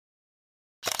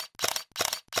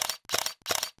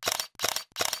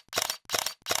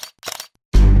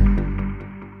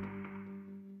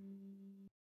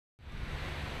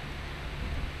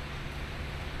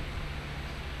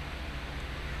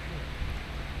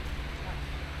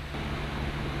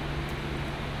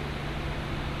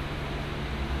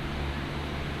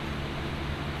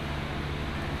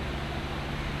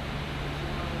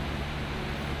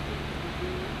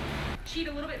cheat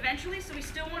a little bit ventrally, so we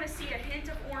still want to see a hint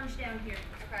of orange down here.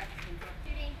 Okay.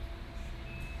 Shooting.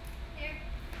 Here.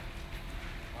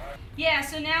 Yeah,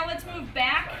 so now let's move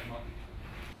back.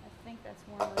 I think that's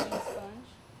more marine sponge.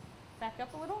 Back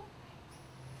up a little.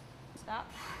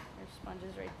 Stop. There's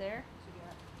sponges right there.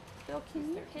 Bill,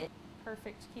 can you hit?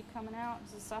 Perfect. Keep coming out.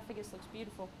 His esophagus looks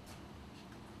beautiful.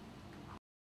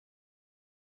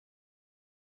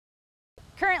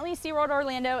 Currently, SeaWorld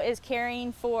Orlando is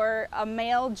caring for a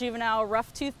male juvenile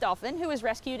rough-toothed dolphin who was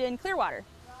rescued in Clearwater.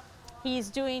 He's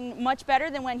doing much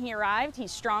better than when he arrived.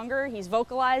 He's stronger, he's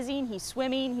vocalizing, he's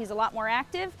swimming, he's a lot more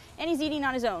active, and he's eating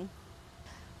on his own.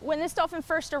 When this dolphin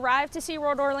first arrived to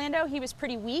SeaWorld Orlando, he was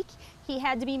pretty weak. He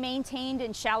had to be maintained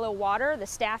in shallow water. The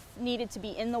staff needed to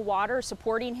be in the water,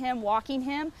 supporting him, walking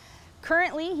him.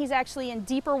 Currently, he's actually in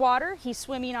deeper water. He's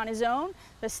swimming on his own.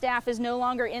 The staff is no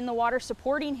longer in the water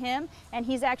supporting him, and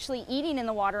he's actually eating in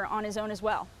the water on his own as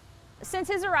well. Since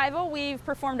his arrival, we've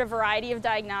performed a variety of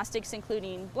diagnostics,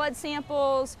 including blood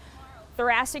samples,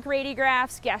 thoracic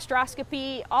radiographs,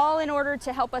 gastroscopy, all in order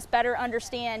to help us better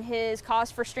understand his cause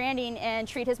for stranding and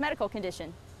treat his medical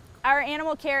condition. Our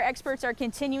animal care experts are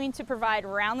continuing to provide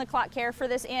round-the-clock care for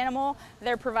this animal.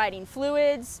 They're providing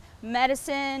fluids,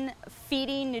 medicine,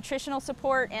 feeding, nutritional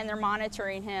support, and they're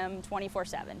monitoring him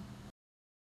 24/7.